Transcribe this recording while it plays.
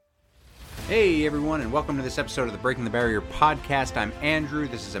Hey everyone, and welcome to this episode of the Breaking the Barrier podcast. I'm Andrew.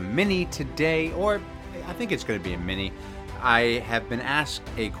 This is a mini today, or I think it's going to be a mini. I have been asked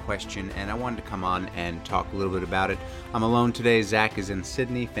a question, and I wanted to come on and talk a little bit about it. I'm alone today. Zach is in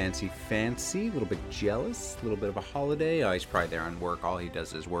Sydney. Fancy. A little bit jealous. A little bit of a holiday. Oh, he's probably there on work. All he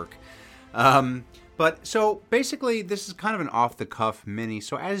does is work. But so basically, this is kind of an off-the-cuff mini.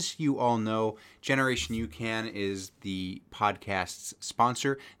 So as you all know, Generation UCAN is the podcast's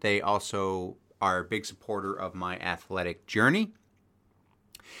sponsor. They also are a big supporter of my athletic journey.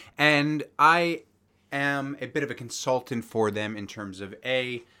 And I am a bit of a consultant for them in terms of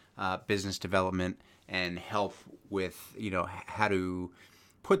business development and help with, how to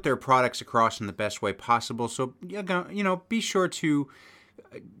put their products across in the best way possible. So, be sure to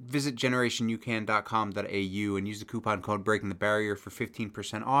visit generationucan.com.au and use the coupon code Breaking the Barrier for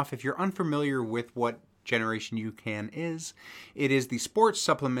 15% off. If you're unfamiliar with what Generation UCAN is, it is the sports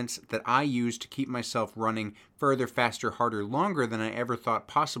supplements that I use to keep myself running further, faster, harder, longer than I ever thought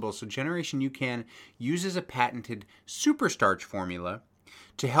possible. So Generation UCAN uses a patented superstarch formula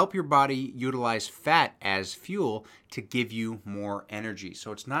to help your body utilize fat as fuel to give you more energy.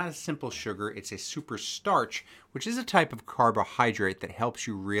 So it's not a simple sugar, it's a super starch, which is a type of carbohydrate that helps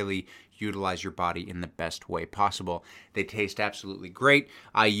you really utilize your body in the best way possible. They taste absolutely great.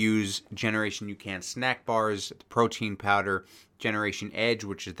 I use Generation UCAN snack bars, the protein powder, Generation Edge,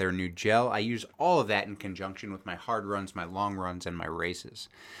 which is their new gel. I use all of that in conjunction with my hard runs, my long runs, and my races.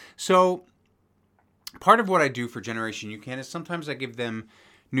 So part of what I do for Generation UCAN is sometimes I give them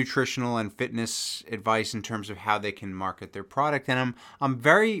nutritional and fitness advice in terms of how they can market their product. And I'm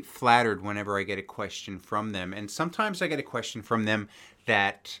very flattered whenever I get a question from them. And sometimes I get a question from them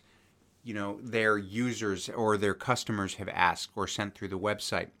that, their users or their customers have asked or sent through the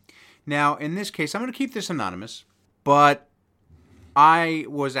website. Now, in this case, I'm going to keep this anonymous, but I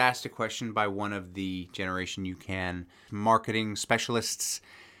was asked a question by one of the Generation UCAN marketing specialists.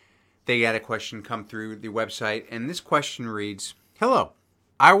 They had a question come through the website, and this question reads, "Hello,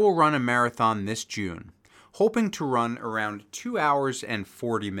 I will run a marathon this June, hoping to run around 2 hours and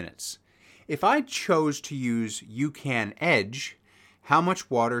 40 minutes. If I chose to use UCAN Edge, how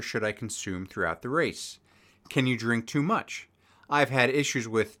much water should I consume throughout the race? Can you drink too much? I've had issues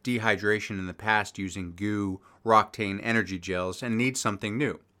with dehydration in the past using GU, Roctane energy gels and need something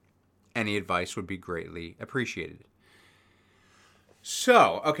new. Any advice would be greatly appreciated."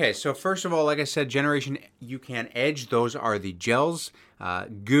 So first of all, like I said, Generation UCAN Edge, those are the gels.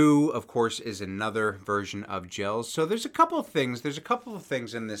 GU, of course, is another version of gels. So there's a couple of things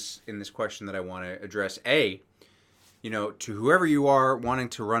in this question that I want to address. To whoever you are wanting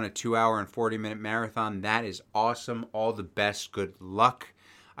to run a 2 hour and 40-minute marathon, that is awesome. All the best. Good luck.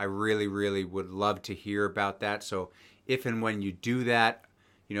 I really, really would love to hear about that. So if and when you do that,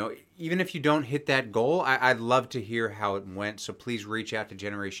 even if you don't hit that goal, I'd love to hear how it went. So please reach out to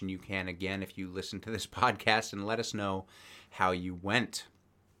Generation UCAN again if you listen to this podcast and let us know how you went.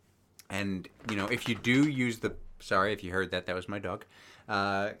 And, if you do use sorry if you heard that was my dog.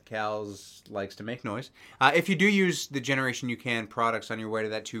 Cal's likes to make noise. If you do use the Generation UCAN products on your way to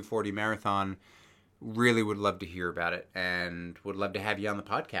that 240 marathon, really would love to hear about it and would love to have you on the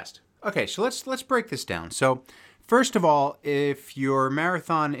podcast. Okay, so let's break this down. So first of all, if your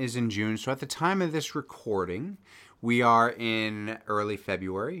marathon is in June, so at the time of this recording, we are in early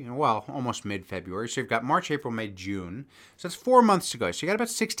February, almost mid-February. So you've got March, April, May, June. So that's 4 months to go. So you got about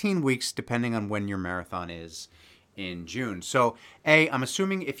 16 weeks depending on when your marathon is in June. So I'm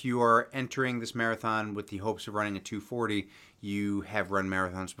assuming if you are entering this marathon with the hopes of running a 240, you have run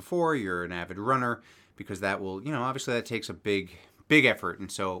marathons before, you're an avid runner, because that will, obviously that takes a big effort.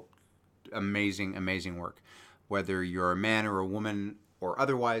 And so amazing work. Whether you're a man or a woman or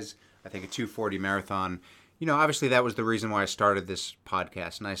otherwise, I think a 240 marathon, obviously that was the reason why I started this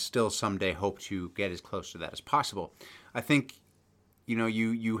podcast, and I still someday hope to get as close to that as possible. I think,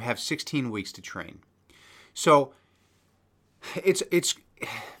 you have 16 weeks to train. So it's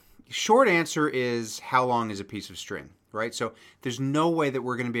short answer is, how long is a piece of string, right? So there's no way that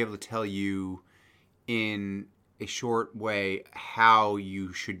we're going to be able to tell you in a short way how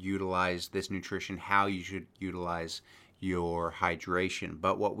you should utilize this nutrition, how you should utilize your hydration.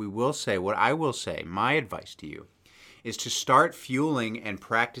 But what I will say, my advice to you is to start fueling and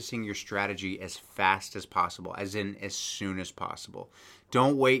practicing your strategy as fast as possible, as in as soon as possible.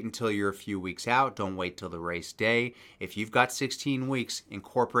 Don't wait until you're a few weeks out. Don't wait till the race day. If you've got 16 weeks,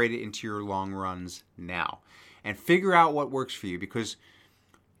 incorporate it into your long runs now. And figure out what works for you, because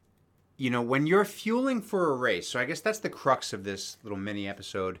when you're fueling for a race, so I guess that's the crux of this little mini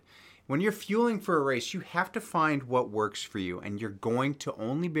episode. When you're fueling for a race, you have to find what works for you, and you're going to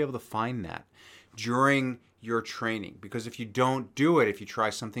only be able to find that during your training. Because if you don't do it, if you try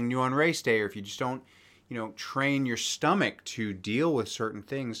something new on race day, or if you just don't, train your stomach to deal with certain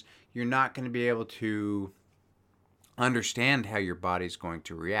things, you're not going to be able to understand how your body's going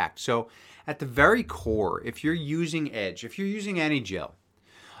to react. So at the very core, if you're using Edge, if you're using any gel,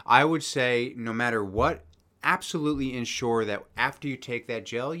 I would say no matter what, absolutely ensure that after you take that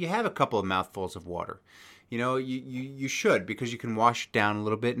gel, you have a couple of mouthfuls of water. You should, because you can wash it down a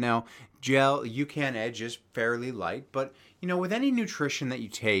little bit. Now, gel, UCAN Edge is fairly light, but with any nutrition that you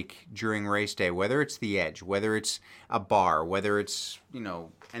take during race day, whether it's the Edge, whether it's a bar, whether it's,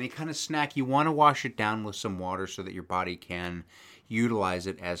 any kind of snack, you want to wash it down with some water so that your body can utilize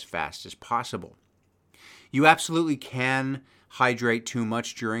it as fast as possible. You absolutely can hydrate too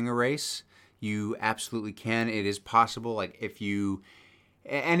much during a race. You absolutely can. It is possible. Like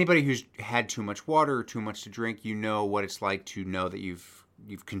anybody who's had too much water or too much to drink, you know what it's like to know that you've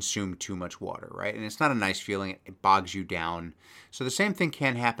consumed too much water, right? And it's not a nice feeling. It bogs you down. So the same thing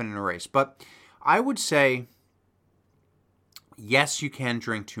can happen in a race. But I would say, yes, you can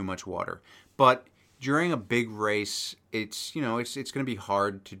drink too much water. But during a big race, it's going to be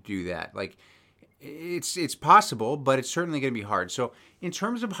hard to do that. Like, it's possible, but it's certainly going to be hard. So in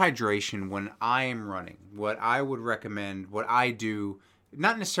terms of hydration, when I am running, what I would recommend, what I do,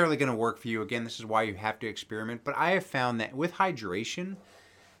 not necessarily going to work for you. Again, this is why you have to experiment. But I have found that with hydration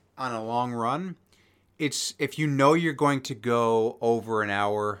on a long run, it's if you know you're going to go over an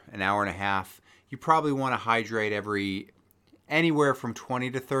hour and a half, you probably want to hydrate anywhere from 20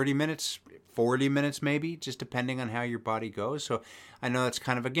 to 30 minutes, 40 minutes maybe, just depending on how your body goes. So I know that's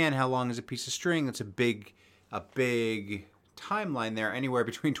kind of, again, how long is a piece of string? It's a big timeline there, anywhere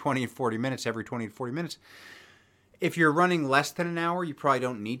between 20 and 40 minutes, every 20 to 40 minutes. If you're running less than an hour, you probably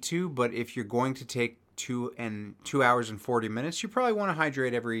don't need to, but if you're going to take 2 hours and 40 minutes, you probably want to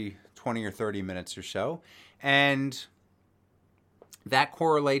hydrate every 20 or 30 minutes or so. And that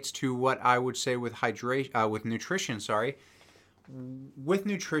correlates to what I would say with nutrition. With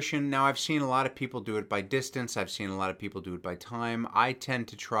nutrition, now I've seen a lot of people do it by distance. I've seen a lot of people do it by time. I tend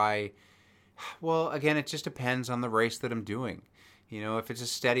to try, well, again, it just depends on the race that I'm doing. If it's a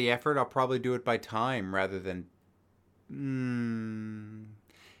steady effort, I'll probably do it by time rather than,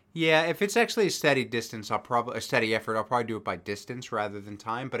 if it's actually a steady effort, I'll probably do it by distance rather than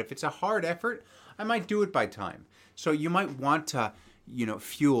time. But if it's a hard effort, I might do it by time. So you might want to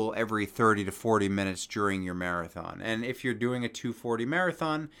fuel every 30 to 40 minutes during your marathon. And if you're doing a 240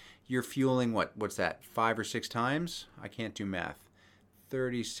 marathon, you're fueling what's that, 5 or 6 times? I can't do math.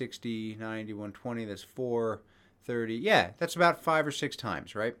 30, 60, 90, 120, that's 4, 30. Yeah, that's about 5 or 6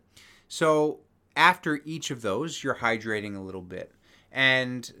 times, right? So after each of those, you're hydrating a little bit.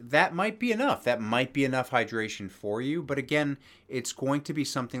 And that might be enough. That might be enough hydration for you. But again, it's going to be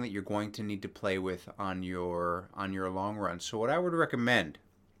something that you're going to need to play with on your long run. So what I would recommend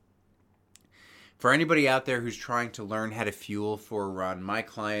for anybody out there who's trying to learn how to fuel for a run, my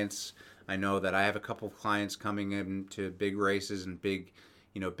clients, I know that I have a couple of clients coming into big races and big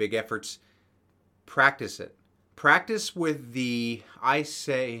efforts. Practice it. Practice with I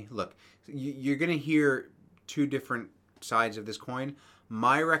say, look, you're going to hear two different sides of this coin.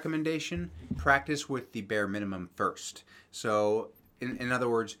 My recommendation, practice with the bare minimum first. So in other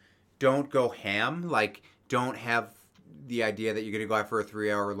words, don't go ham. Like, don't have the idea that you're going to go out for a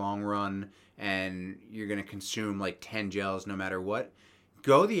 3-hour long run and you're going to consume like 10 gels no matter what.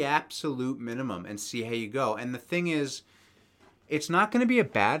 Go the absolute minimum and see how you go. And the thing is, it's not going to be a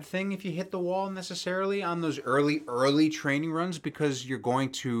bad thing if you hit the wall necessarily on those early training runs, because you're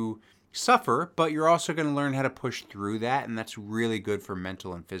going to suffer, but you're also going to learn how to push through that, and that's really good for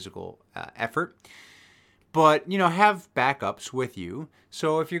mental and physical effort. But, have backups with you.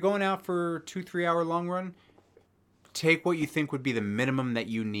 So if you're going out for a 2-3 hour long run, take what you think would be the minimum that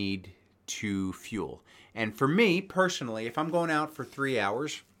you need to fuel. And for me, personally, if I'm going out for 3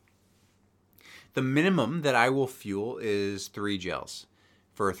 hours, the minimum that I will fuel is 3 gels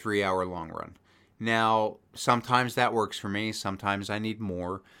for a 3-hour long run. Now, sometimes that works for me. Sometimes I need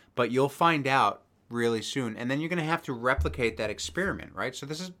more. But you'll find out really soon. And then you're going to have to replicate that experiment, right? So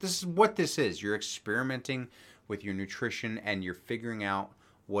this is what this is. You're experimenting with your nutrition and you're figuring out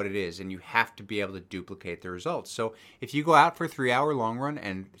what it is. And you have to be able to duplicate the results. So if you go out for a 3-hour long run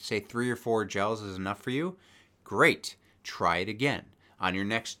and say 3 or 4 gels is enough for you, great. Try it again on your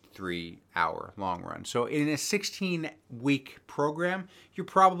next 3-hour long run. So in a 16-week program, you're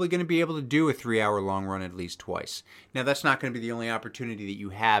probably going to be able to do a 3-hour long run at least twice. Now, that's not going to be the only opportunity that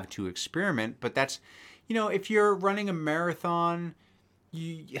you have to experiment, but that's, if you're running a marathon,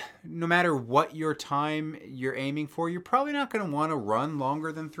 no matter what your time you're aiming for, you're probably not going to want to run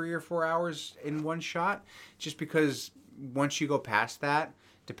longer than 3 or 4 hours in one shot, just because once you go past that,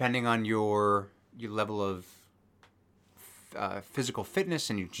 depending on your level of physical fitness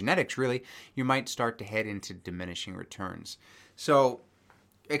and your genetics, really, you might start to head into diminishing returns. So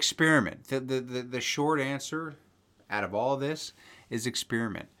experiment. The short answer out of all of this is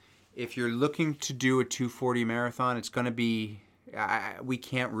experiment. If you're looking to do a 240 marathon, it's going to be, we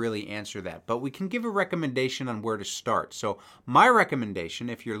can't really answer that, but we can give a recommendation on where to start. So my recommendation,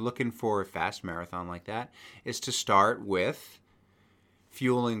 if you're looking for a fast marathon like that, is to start with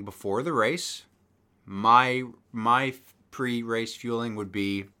fueling before the race. My pre-race fueling would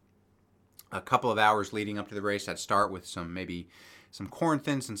be a couple of hours leading up to the race. I'd start with maybe some Corn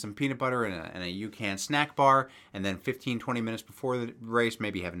Thins and some peanut butter and a UCAN snack bar, and then 15-20 minutes before the race,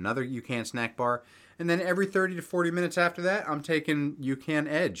 maybe have another UCAN snack bar, and then every 30 to 40 minutes after that, I'm taking UCAN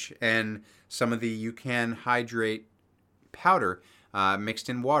Edge and some of the UCAN Hydrate powder mixed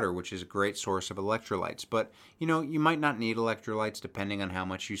in water, which is a great source of electrolytes. But, you might not need electrolytes depending on how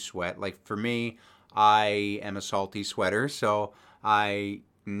much you sweat. Like for me, I am a salty sweater, so I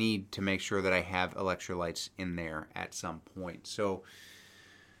need to make sure that I have electrolytes in there at some point. So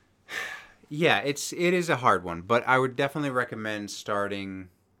yeah, it is a hard one, but I would definitely recommend starting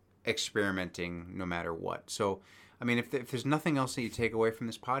experimenting no matter what. So, I mean, if there's nothing else that you take away from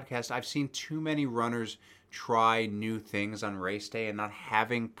this podcast, I've seen too many runners try new things on race day and not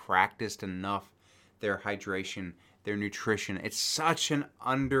having practiced enough their hydration, their nutrition. It's such an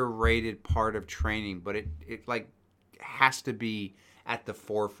underrated part of training, but it like has to be at the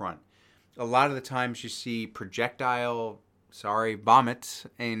forefront. A lot of the times you see vomit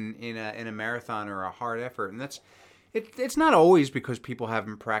in a marathon or a hard effort, and it's not always because people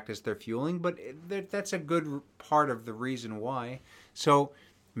haven't practiced their fueling, but that's a good part of the reason why. So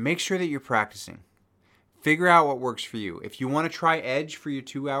make sure that you're practicing. Figure out what works for you. If you want to try Edge for your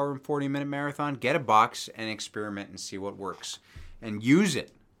 2 hour and 40-minute marathon, get a box and experiment and see what works. And use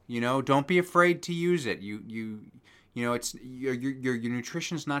it. Don't be afraid to use it. It's your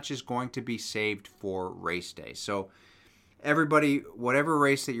nutrition's not just going to be saved for race day. So everybody, whatever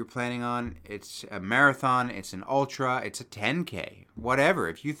race that you're planning on, it's a marathon, it's an ultra, it's a 10K, whatever.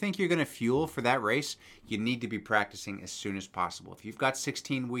 If you think you're going to fuel for that race, you need to be practicing as soon as possible. If you've got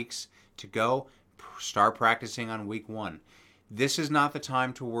 16 weeks to go, start practicing on week 1. This is not the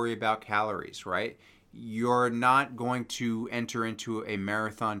time to worry about calories, right? You're not going to enter into a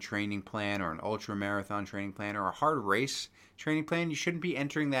marathon training plan or an ultra marathon training plan or a hard race training plan. You shouldn't be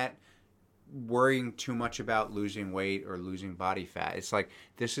entering that worrying too much about losing weight or losing body fat. It's like,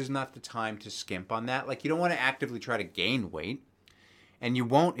 this is not the time to skimp on that. Like, you don't want to actively try to gain weight, and you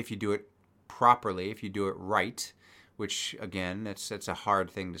won't if you do it properly, if you do it right, which again, that's a hard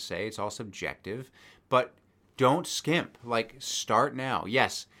thing to say. It's all subjective, but don't skimp. Like, start now.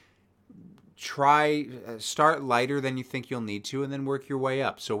 Yes, start lighter than you think you'll need to, and then work your way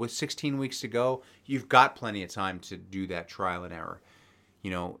up. So with 16 weeks to go, you've got plenty of time to do that trial and error.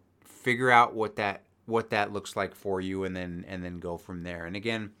 Figure out what that looks like for you, and then go from there. And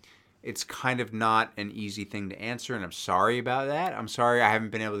again, it's kind of not an easy thing to answer, and I'm sorry about that. I'm sorry I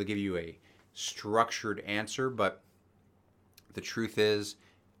haven't been able to give you a structured answer, but the truth is,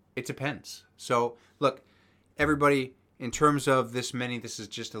 it depends. So look, everybody, in terms of this is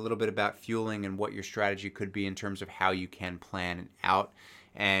just a little bit about fueling and what your strategy could be in terms of how you can plan it out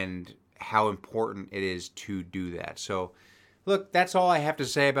and how important it is to do that. So look, that's all I have to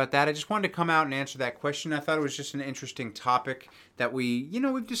say about that. I just wanted to come out and answer that question. I thought it was just an interesting topic that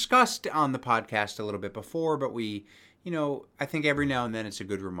we've discussed on the podcast a little bit before, but I think every now and then it's a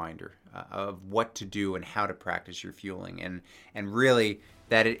good reminder of what to do and how to practice your fueling, and really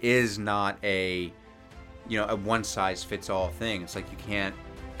that it is not a one-size-fits-all thing. It's like you can't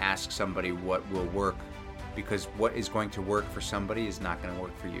ask somebody what will work, because what is going to work for somebody is not going to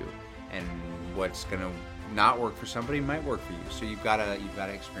work for you, and what's going to not work for somebody might work for you. So you've got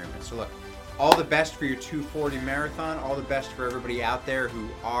to experiment. So look, all the best for your 240 marathon. All the best for everybody out there who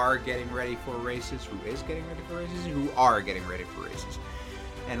are getting ready for races, who is getting ready for races, and who are getting ready for races.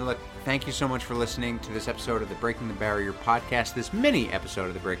 And look, thank you so much for listening to this episode of the Breaking the Barrier podcast, this mini episode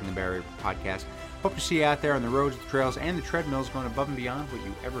of the Breaking the Barrier podcast. Hope to see you out there on the roads, the trails, and the treadmills, going above and beyond what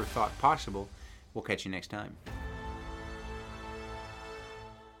you ever thought possible. We'll catch you next time.